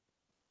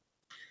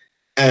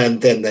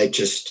 and then they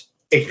just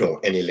ignore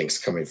any links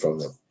coming from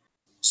them.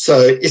 So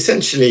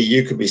essentially,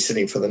 you could be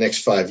sitting for the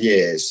next 5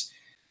 years,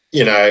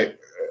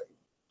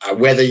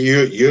 whether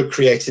you're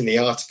creating the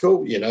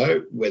article,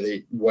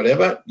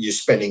 whatever, you're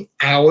spending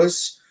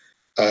hours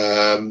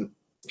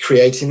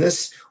creating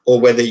this, or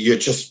whether you're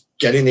just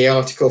getting the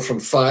article from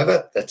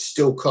Fiverr that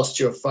still costs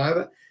you a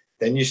Fiverr,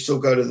 then you still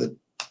go to the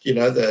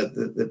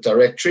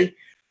directory,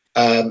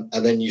 and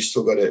then you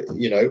still got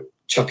to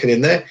chuck it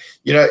in there.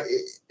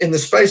 In the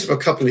space of a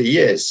couple of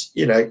years,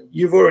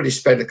 you've already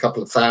spent a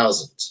couple of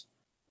thousand.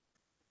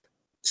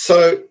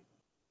 So,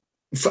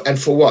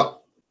 for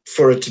what?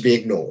 For it to be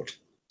ignored.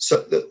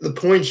 So the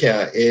point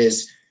here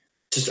is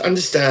just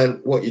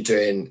understand what you're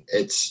doing.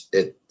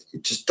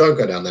 Just don't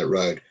go down that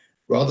road.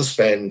 Rather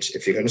spend,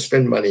 if you're going to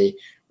spend money,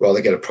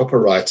 rather get a proper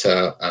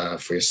writer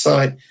for your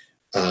site.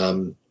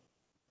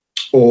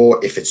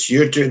 Or if it's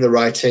you doing the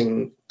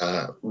writing,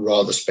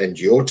 rather spend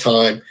your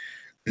time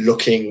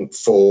looking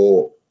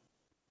for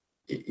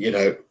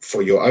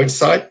your own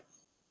site,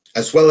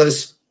 as well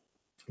as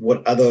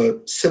what other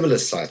similar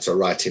sites are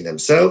writing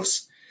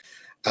themselves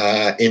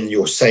in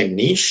your same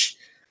niche,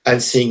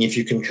 and seeing if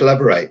you can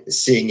collaborate,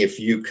 seeing if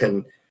you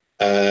can,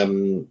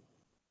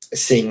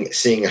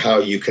 seeing how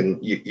you can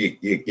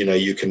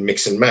you can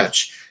mix and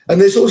match. And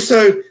there's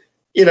also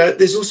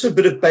a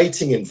bit of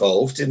baiting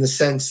involved, in the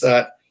sense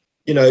that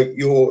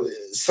you're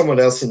someone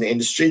else in the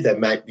industry. They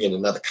might be in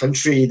another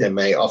country. They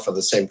may offer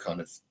the same kind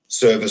of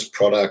service,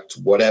 product,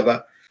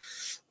 whatever.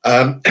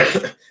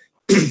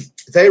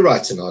 They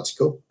write an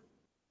article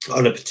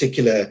on a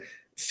particular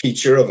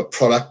feature of a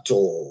product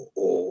or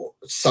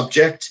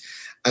subject,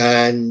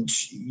 and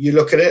you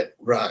look at it,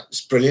 right,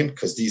 it's brilliant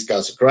because these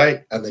guys are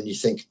great, and then you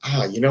think,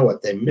 you know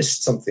what, they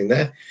missed something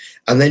there,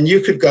 and then you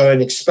could go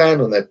and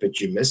expand on that bit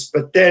you missed,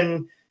 but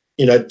then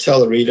tell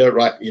the reader,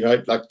 right,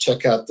 like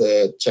check out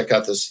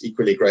this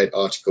equally great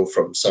article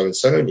from so and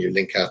so, and you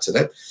link out to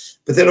them.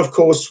 But then, of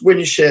course, when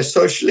you share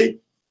socially,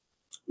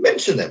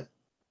 mention them.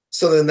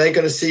 So then they're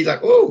going to see,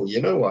 like, oh,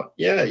 you know what?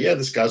 Yeah,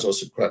 this guy's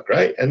also quite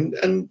great. And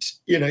then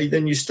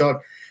you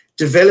start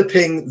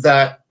developing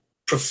that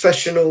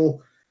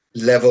professional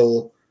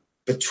level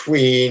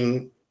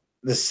between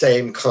the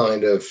same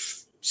kind of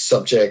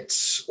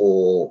subjects,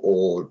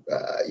 or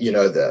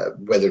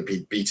whether it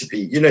be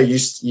B2B,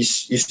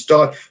 you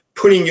start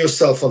putting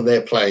yourself on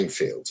their playing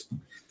field,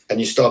 and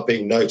you start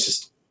being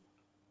noticed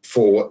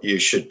for what you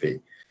should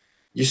be.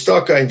 You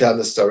start going down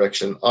this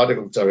direction,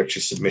 article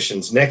directory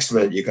submissions. Next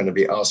minute, you're going to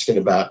be asking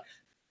about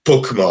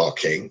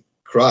bookmarking.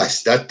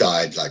 Christ, that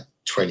died like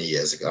 20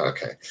 years ago.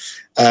 Okay.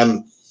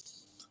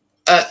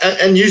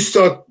 And you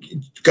start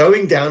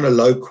going down a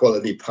low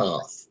quality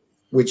path,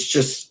 which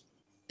just,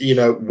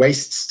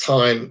 wastes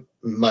time,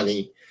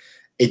 money.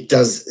 It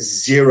does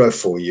zero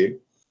for you.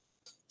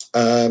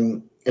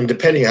 And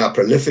depending how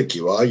prolific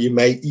you are, you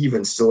may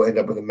even still end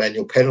up with a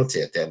manual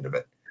penalty at the end of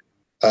it.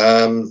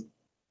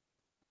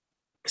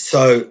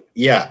 So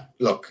yeah,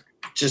 look,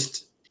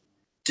 just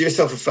do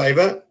yourself a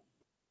favor.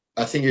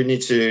 I think you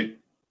need to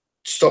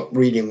stop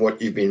reading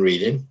what you've been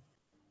reading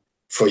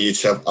for you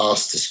to have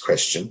asked this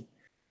question,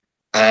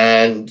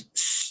 and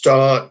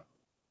start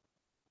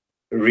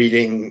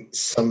reading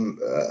some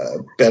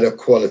better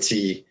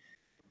quality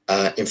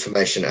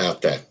information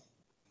out there.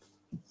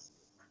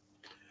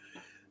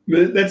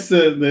 That's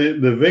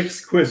the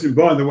vexed question.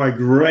 By the way,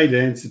 great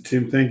answer,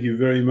 Tim. Thank you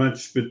very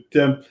much. But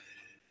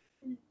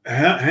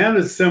how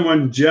does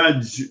someone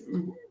judge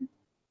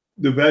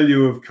the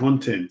value of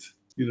content?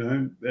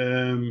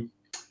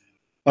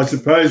 I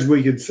suppose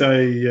we could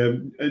say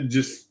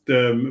just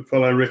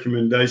follow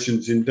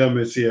recommendations in Dumb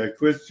SEO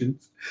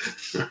Questions.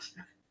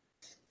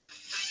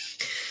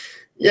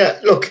 Yeah,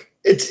 look,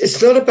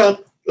 it's not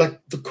about like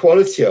the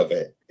quality of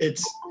it.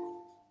 It's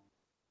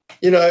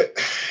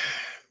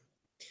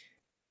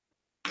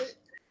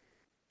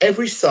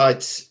every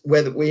site,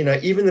 whether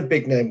even the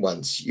big name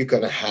ones, you're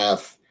going to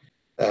have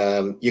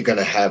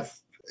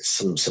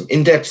some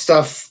in-depth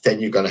stuff. Then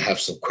you're going to have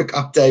some quick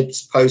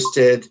updates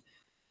posted.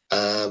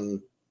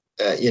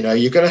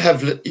 You're going to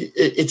have,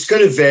 it's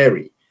going to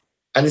vary,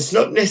 and it's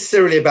not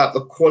necessarily about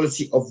the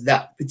quality of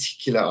that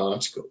particular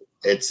article.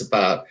 It's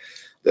about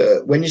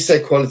when you say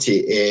quality,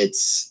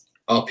 it's,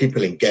 are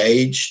people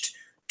engaged?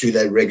 Do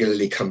they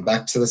regularly come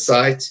back to the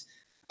site?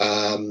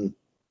 Are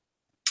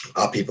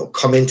people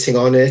commenting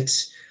on it?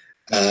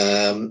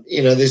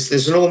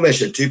 There's an all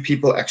measure. Do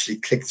people actually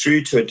click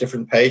through to a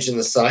different page in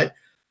the site?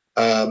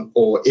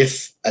 Or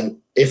if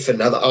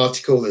another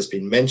article has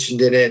been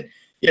mentioned in it,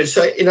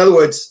 so in other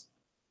words,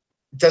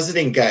 does it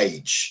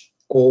engage,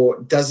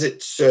 or does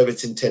it serve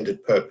its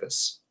intended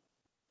purpose?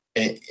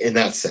 In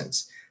that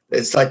sense,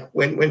 it's like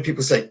when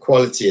people say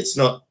quality, it's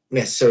not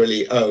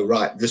necessarily, oh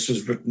right, this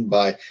was written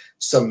by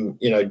some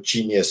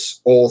genius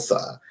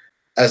author,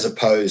 as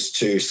opposed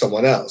to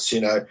someone else.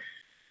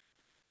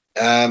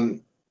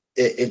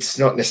 It's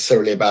not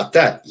necessarily about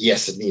that.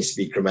 Yes, it needs to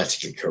be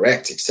grammatically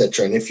correct,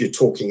 etc. And if you're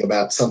talking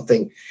about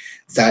something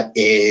that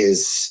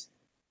is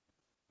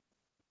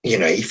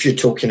if you're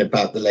talking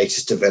about the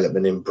latest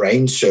development in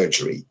brain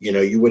surgery,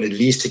 you would at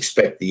least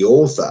expect the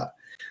author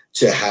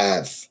to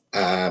have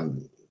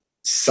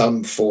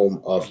some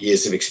form of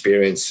years of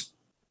experience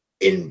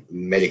in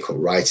medical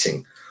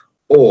writing,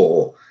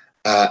 or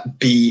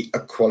be a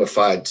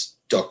qualified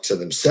doctor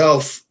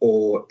themselves,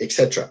 or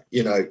etc.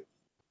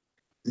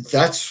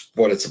 That's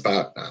what it's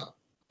about now.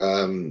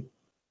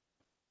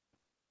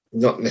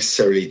 Not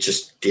necessarily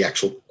just the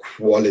actual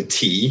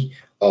quality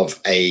of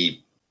a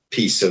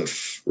piece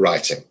of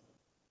writing.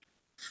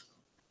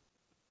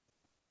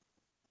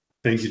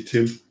 Thank you,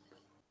 Tim.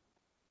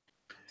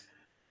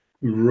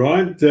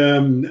 Right.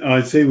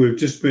 I see we've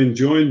just been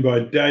joined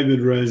by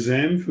David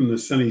Roseanne from the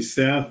sunny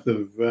south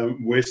of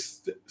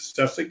West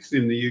Sussex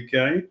in the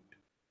UK.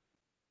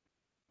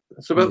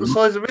 That's about the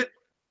size of it.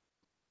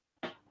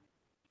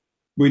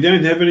 We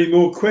don't have any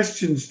more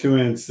questions to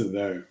answer,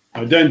 though.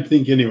 I don't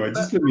think, anyway.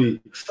 Just let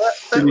me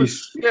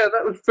finish.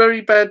 That was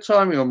very bad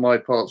timing on my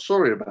part.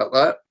 Sorry about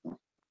that.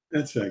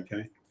 That's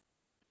okay.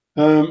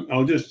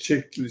 I'll just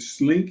check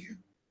this link.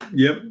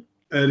 Yep,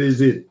 that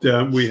is it.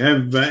 We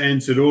have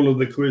answered all of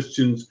the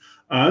questions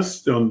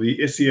asked on the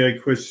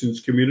SEO Questions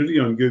community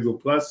on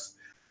Google+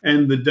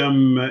 and the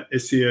Dumb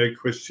SEO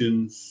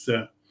Questions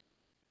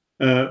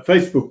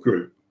Facebook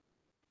group.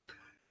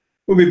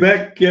 We'll be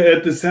back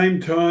at the same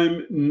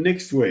time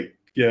next week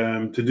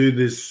to do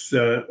this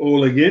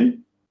all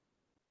again.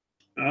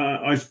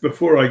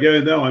 Before I go,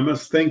 though, I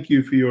must thank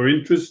you for your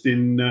interest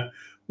in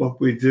what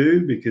we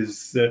do,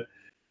 because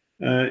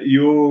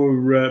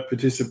your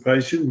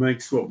participation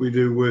makes what we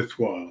do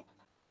worthwhile.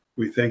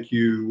 We thank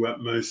you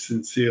most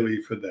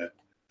sincerely for that.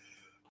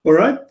 All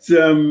right.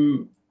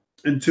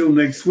 Until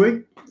next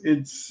week,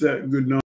 it's good night.